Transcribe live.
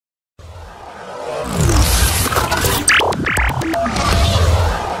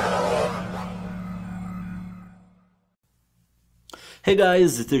Hey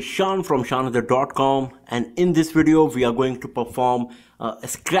guys, this is Sean from SeanAther.com, and in this video we are going to perform a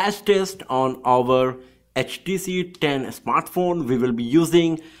scratch test on our HTC 10 smartphone. We will be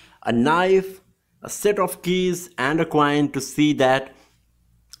using a knife, a set of keys and a coin to see that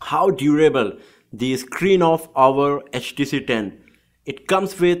how durable the screen of our HTC 10. It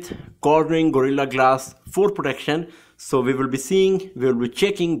comes with Corning Gorilla Glass 4 protection, so we will be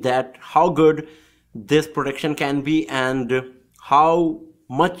checking that how good this protection can be and how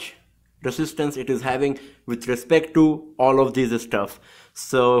much resistance it is having with respect to all of these stuff.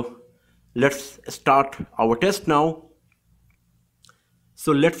 So let's start our test now.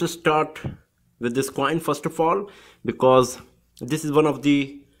 So let's start with this coin first of all, because this is one of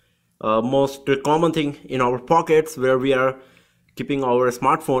the most common thing in our pockets where we are keeping our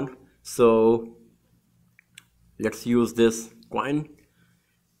smartphone. So let's use this coin,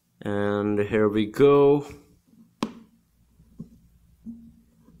 and here we go.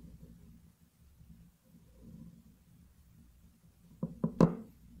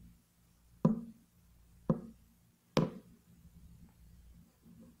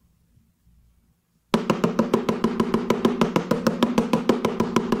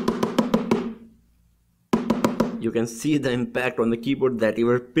 You can see the impact on the keyboard that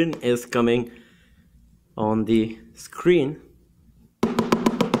your pin is coming on the screen.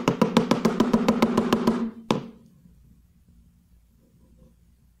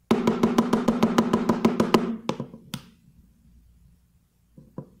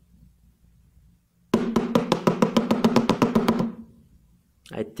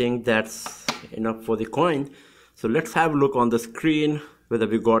 I think that's enough for the coin. So let's have a look on the screen whether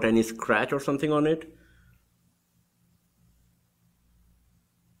we got any scratch or something on it.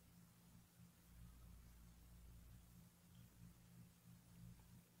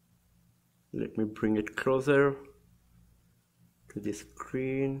 Let me bring it closer to the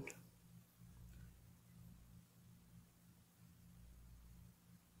screen.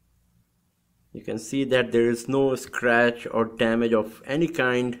 You can see that there is no scratch or damage of any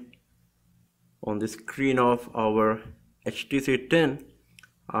kind on the screen of our HTC 10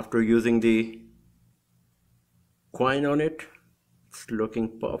 after using the coin on it. It's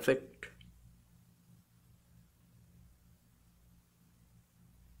looking perfect.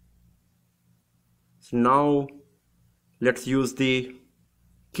 So now let's use the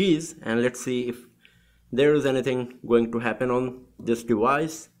keys and let's see if there is anything going to happen on this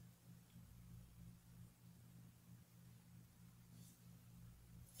device.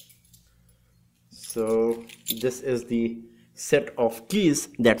 So this is the set of keys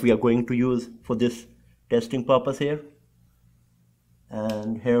that we are going to use for this testing purpose here.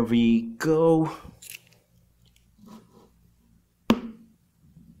 And here we go.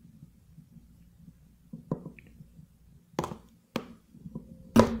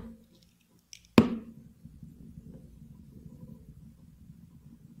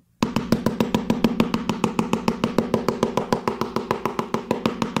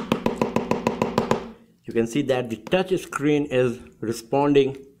 You can see that the touch screen is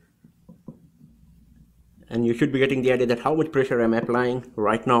responding, and you should be getting the idea that how much pressure I'm applying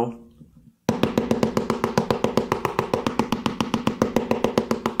right now.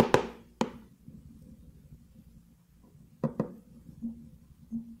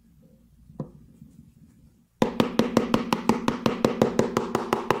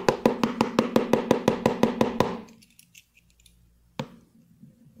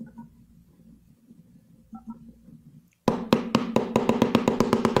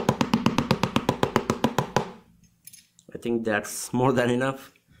 I think that's more than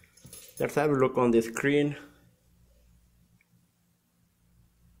enough. Let's have a look on the screen.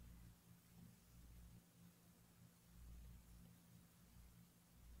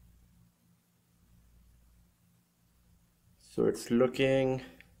 So it's looking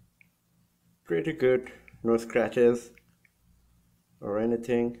pretty good, no scratches or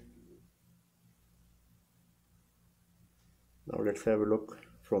anything. Now let's have a look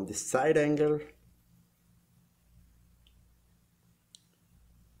from the side angle.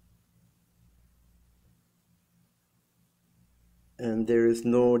 And there is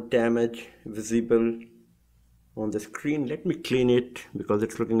no damage visible on the screen. Let me clean it because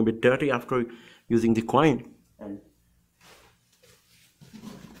it's looking a bit dirty after using the coin and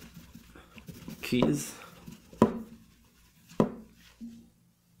keys.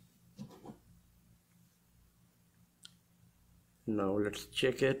 Now let's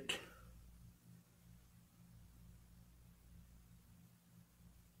check it.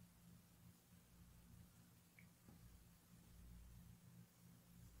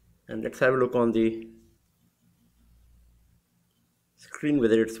 And let's have a look on the screen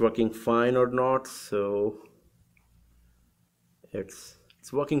whether it's working fine or not. So it's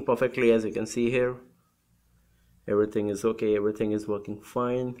working perfectly, as you can see here. Everything is okay, everything is working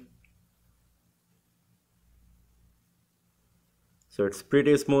fine. So it's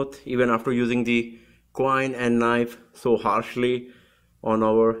pretty smooth even after using the coin and knife so harshly on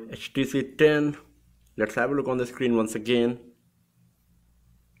our HTC 10. Let's have a look on the screen once again.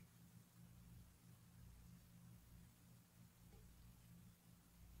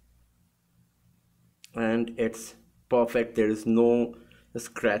 And it's perfect, there is no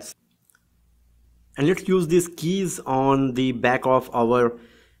scratch. And let's use these keys on the back of our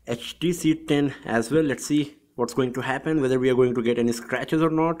HTC 10 as well. Let's see what's going to happen, whether we are going to get any scratches or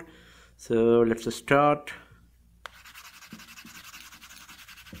not. So let's just start.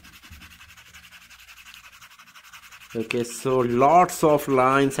 Okay, so lots of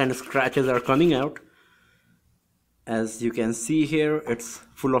lines and scratches are coming out. As you can see here, it's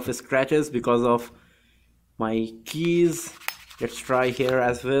full of scratches because of my keys. Let's try here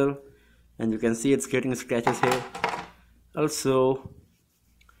as well, and you can see it's getting scratches here also.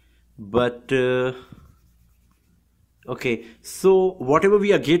 But okay, so whatever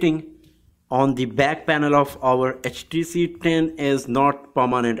we are getting on the back panel of our HTC 10 is not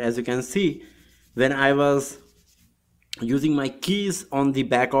permanent. As you can see, when I was using my keys on the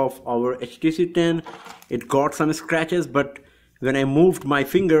back of our HTC 10, it got some scratches, but when I moved my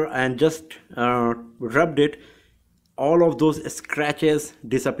finger and just rubbed it, all of those scratches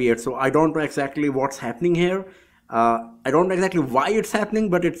disappeared. So I don't know exactly what's happening here. I don't know exactly why it's happening,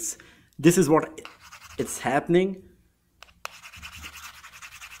 but this is what it's happening.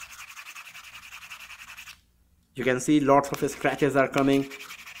 You can see lots of scratches are coming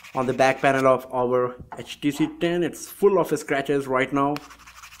on the back panel of our HTC 10. It's full of scratches right now.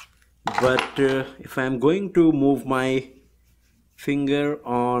 But if I'm going to move my finger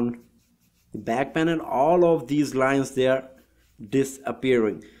on the back panel, all of these lines, they are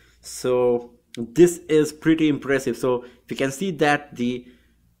disappearing. So this is pretty impressive. So you can see that the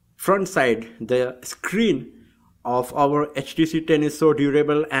front side, the screen of our HTC 10 is so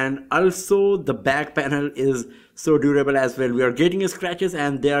durable, and also the back panel is so durable as well. We are getting scratches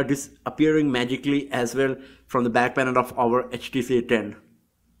and they are disappearing magically as well from the back panel of our HTC 10.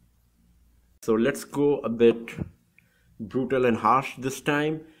 So let's go a bit brutal and harsh this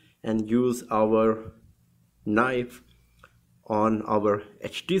time and use our knife on our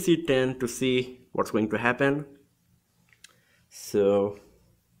HTC 10 to see what's going to happen. So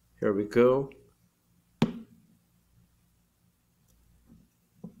here we go.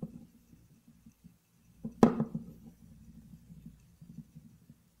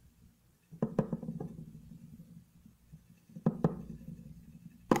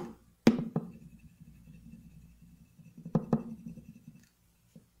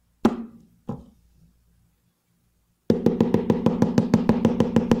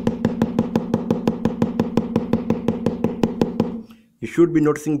 You should be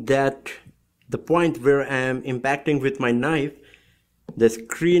noticing that the point where I am impacting with my knife, the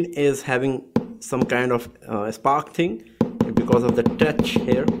screen is having some kind of spark thing because of the touch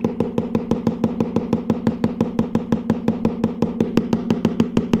here.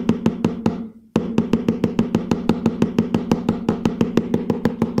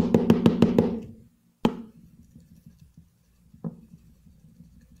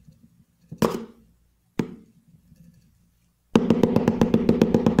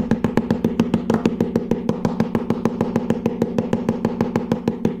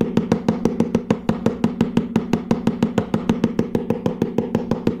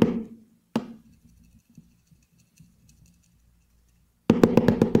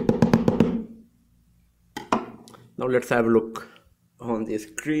 Now let's have a look on the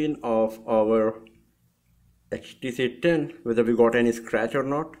screen of our HTC 10 whether we got any scratch or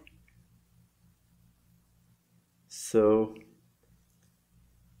not. So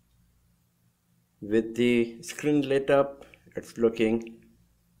with the screen lit up, it's looking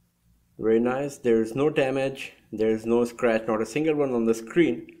very nice. There is no damage, there is no scratch, not a single one on the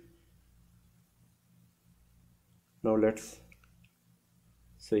screen. Now let's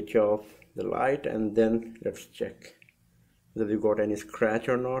switch off the light and then let's check whether we got any scratch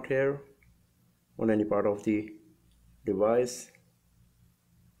or not here on any part of the device.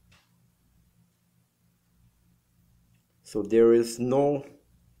 So there is no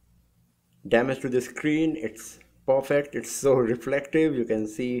damage to the screen. It's perfect, it's so reflective. You can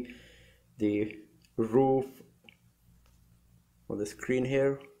see the roof on the screen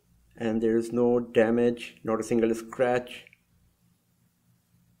here, and there is no damage, not a single scratch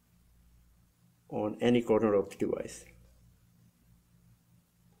on any corner of the device.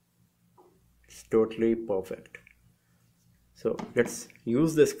 It's totally perfect. So let's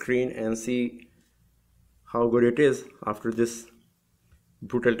use the screen and see how good it is after this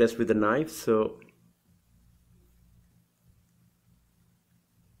brutal test with the knife. So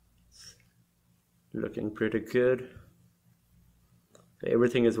looking pretty good.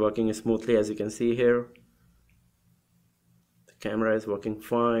 Everything is working smoothly, as you can see here. The camera is working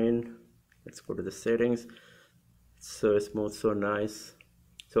fine. Let's go to the settings. So smooth, so nice.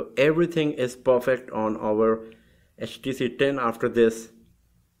 So everything is perfect on our HTC 10 after this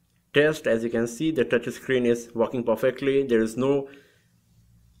test. As you can see, the touch screen is working perfectly. There is no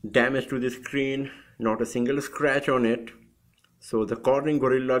damage to the screen, not a single scratch on it. So the Corning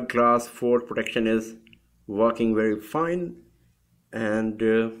Gorilla Glass 4 protection is working very fine, and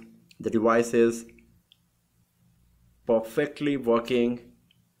the device is perfectly working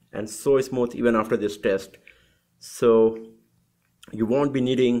and so smooth even after this test. So you won't be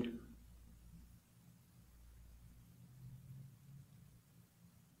needing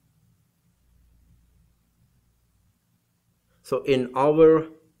so in our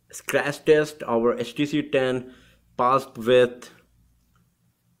scratch test, our HTC 10 passed with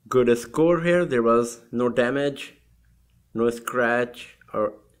good score here. There was no damage, no scratch,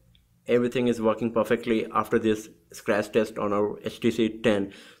 or everything is working perfectly after this scratch test on our HTC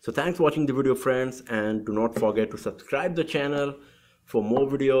 10. So thanks for watching the video, friends, and do not forget to subscribe the channel for more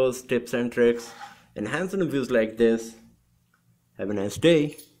videos, tips and tricks, and hands-on reviews like this. Have a nice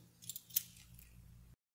day.